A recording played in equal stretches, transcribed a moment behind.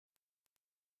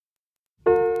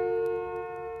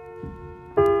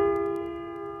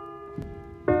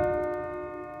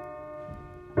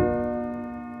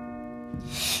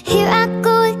Here I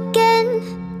go again,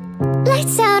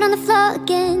 lights out on the floor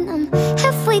again. I'm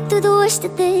halfway through the worst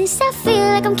of this, I feel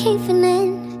like I'm caving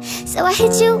in. So I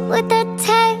hit you with that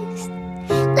text,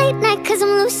 late night cause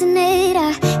I'm losing it.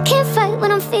 I can't fight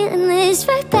when I'm feeling this,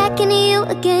 right back into you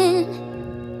again.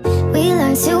 We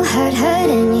learned to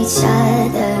hurting each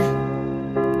other,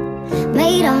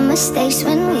 made our mistakes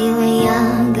when we were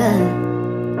younger.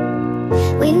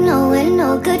 We know we're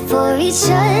no good for each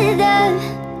other,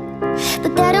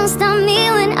 but that don't stop me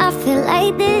when I feel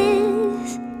like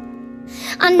this.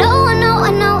 I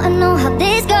know how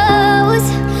this goes.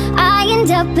 I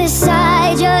end up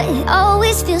beside you, it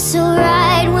always feels so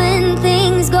right when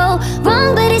things go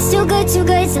wrong, but it's too good to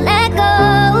let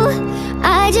go.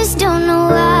 I just don't know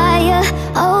why you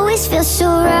always feel so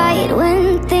right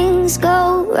when things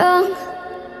go wrong.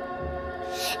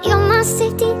 You're my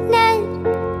safety net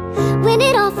when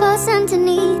it all falls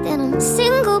underneath, and I'm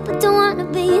single but don't wanna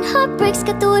be, and heartbreaks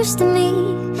got the worst of me.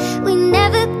 We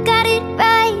never got it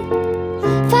right,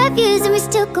 5 years and we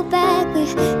still go back.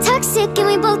 We're toxic and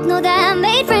we both know that.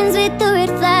 Made friends with the red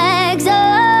flags.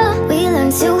 Oh, we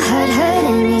learned to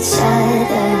hurting each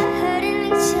other,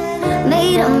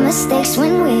 made our mistakes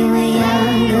when we were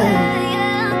younger.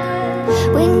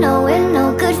 We know we're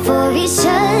no good for each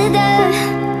other,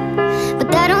 but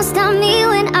that don't stop me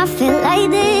when I feel like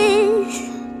this.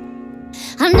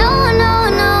 I know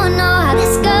how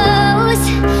this goes.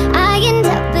 I end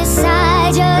up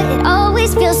beside you, it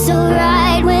always feels so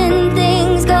right when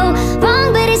things go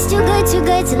wrong, but it's too good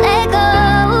to let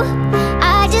go.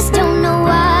 I just don't know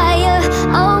why you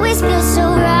always feel so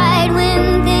right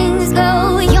when things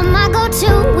go. You're my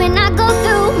go-to when I go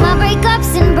through my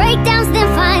breakups and breakdowns, then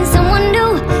find someone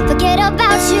new. Forget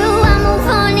about you, I move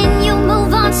on and you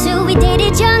move on too. We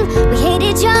dated young, we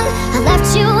hated young, I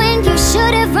left you when you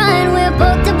should have run. We're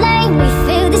both to blame, we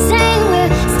feel the same,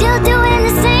 we're still doing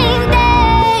the same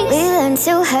things. We learn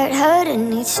to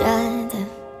hurting each other,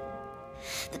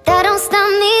 but that don't stop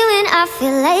me when I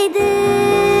feel like this.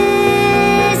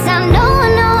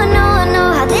 I know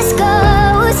how this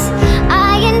goes.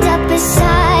 I end up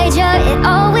beside you, it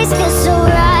always feels